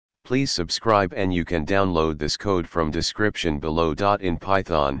Please subscribe, and you can download this code from description below. In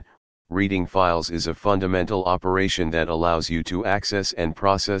Python, reading files is a fundamental operation that allows you to access and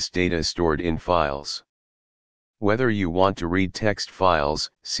process data stored in files. Whether you want to read text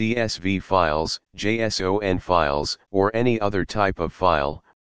files, CSV files, JSON files, or any other type of file,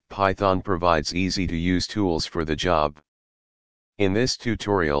 Python provides easy-to-use tools for the job. In this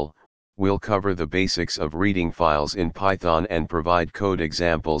tutorial, we'll cover the basics of reading files in Python and provide code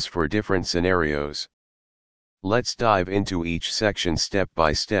examples for different scenarios. Let's dive into each section step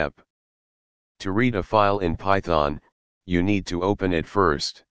by step. To read a file in Python, you need to open it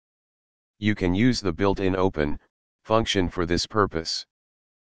first. You can use the built-in open function for this purpose.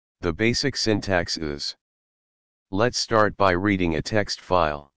 The basic syntax is: let's start by reading a text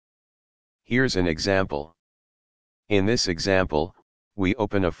file. Here's an example. In this example, we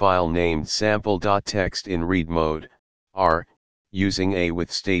open a file named sample.txt in read mode, R, using a with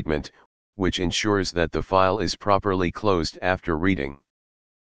statement, which ensures that the file is properly closed after reading.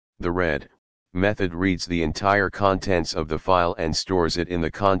 The read method reads the entire contents of the file and stores it in the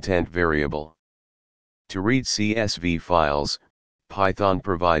content variable. To read CSV files, Python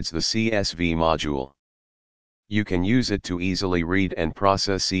provides the CSV module. You can use it to easily read and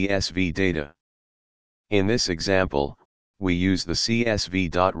process CSV data. In this example, we use the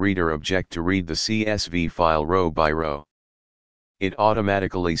CSV.reader object to read the CSV file row by row. It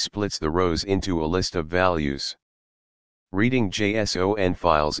automatically splits the rows into a list of values. Reading JSON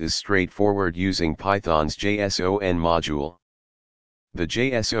files is straightforward using Python's JSON module. The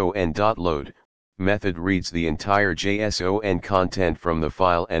JSON.load method reads the entire JSON content from the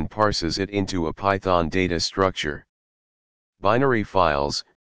file and parses it into a Python data structure. Binary files,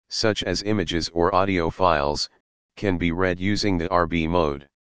 such as images or audio files, can be read using the RB mode.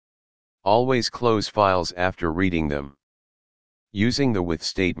 Always close files after reading them. Using the with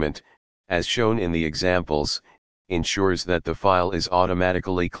statement, as shown in the examples, ensures that the file is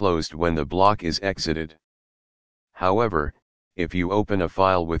automatically closed when the block is exited. However, if you open a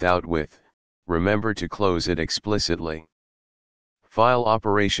file without with, remember to close it explicitly. File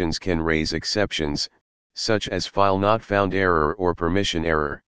operations can raise exceptions, such as file not found error or permission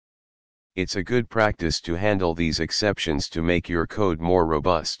error. It's a good practice to handle these exceptions to make your code more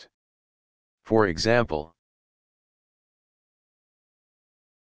robust. For example,